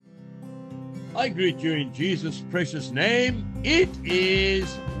I greet you in Jesus' precious name. It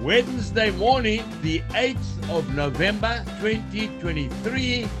is Wednesday morning, the 8th of November,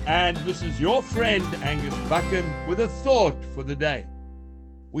 2023, and this is your friend, Angus Buchan, with a thought for the day.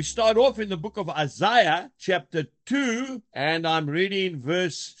 We start off in the book of Isaiah, chapter 2, and I'm reading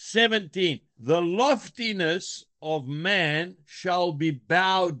verse 17. The loftiness of man shall be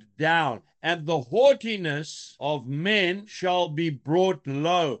bowed down, and the haughtiness of men shall be brought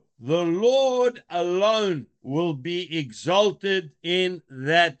low. The Lord alone will be exalted in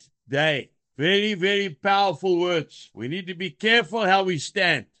that day. Very, very powerful words. We need to be careful how we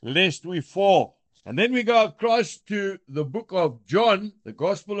stand, lest we fall. And then we go across to the book of John, the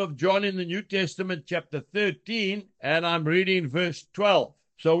Gospel of John in the New Testament, chapter 13, and I'm reading verse 12.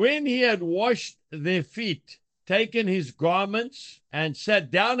 So when he had washed their feet, taken his garments, and sat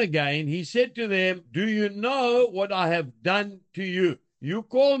down again, he said to them, Do you know what I have done to you? You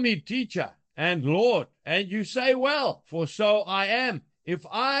call me teacher and Lord, and you say, Well, for so I am. If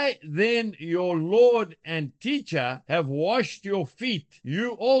I then, your Lord and teacher, have washed your feet,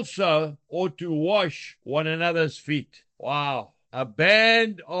 you also ought to wash one another's feet. Wow. A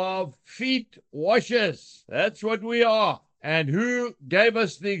band of feet washers. That's what we are. And who gave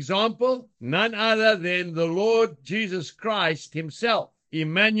us the example? None other than the Lord Jesus Christ himself.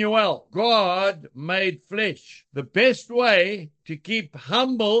 Emmanuel, God made flesh. The best way to keep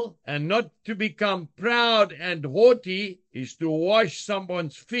humble and not to become proud and haughty is to wash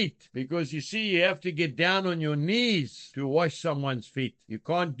someone's feet. Because you see, you have to get down on your knees to wash someone's feet. You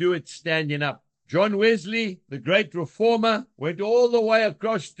can't do it standing up. John Wesley, the great reformer, went all the way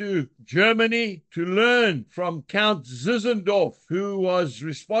across to Germany to learn from Count Zinzendorf, who was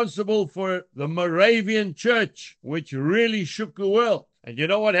responsible for the Moravian church, which really shook the world. And you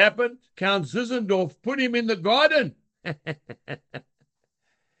know what happened? Count Zinzendorf put him in the garden.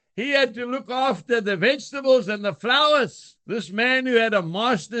 He had to look after the vegetables and the flowers. This man who had a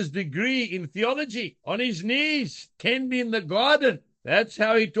master's degree in theology, on his knees, tending the garden. That's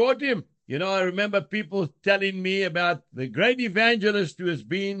how he taught him. You know, I remember people telling me about the great evangelist who has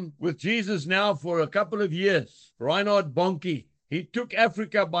been with Jesus now for a couple of years, Reinhard Bonke. He took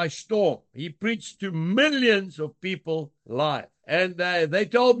Africa by storm. He preached to millions of people live. And they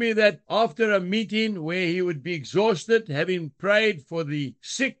told me that after a meeting where he would be exhausted, having prayed for the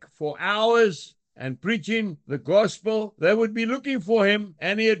sick for hours and preaching the gospel, they would be looking for him,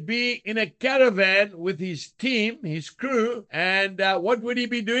 and he'd be in a caravan with his team, his crew, and what would he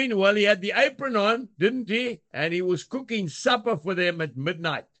be doing? Well, he had the apron on, didn't he? And he was cooking supper for them at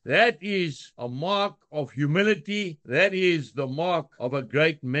midnight. That is a mark of humility. That is the mark of a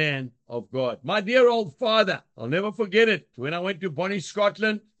great man of God. My dear old father, I'll never forget it. When I went to Bonny,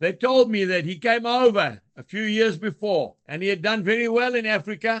 Scotland, they told me that he came over a few years before, and he had done very well in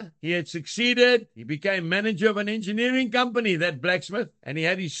Africa. He had succeeded. He became manager of an engineering company, that blacksmith, and he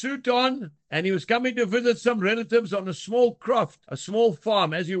had his suit on, and he was coming to visit some relatives on a small croft, a small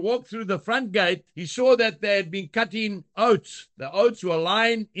farm. As he walked through the front gate, he saw that they had been cutting oats. The oats were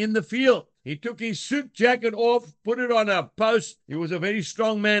lying in the field. He took his suit jacket off, put it on a post. He was a very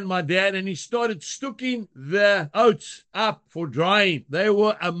strong man, my dad, and he started stooking the oats up for drying. They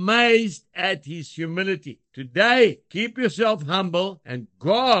were amazed at his humility. Today, keep yourself humble, and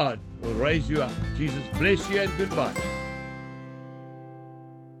God will raise you up. Jesus bless you, and goodbye.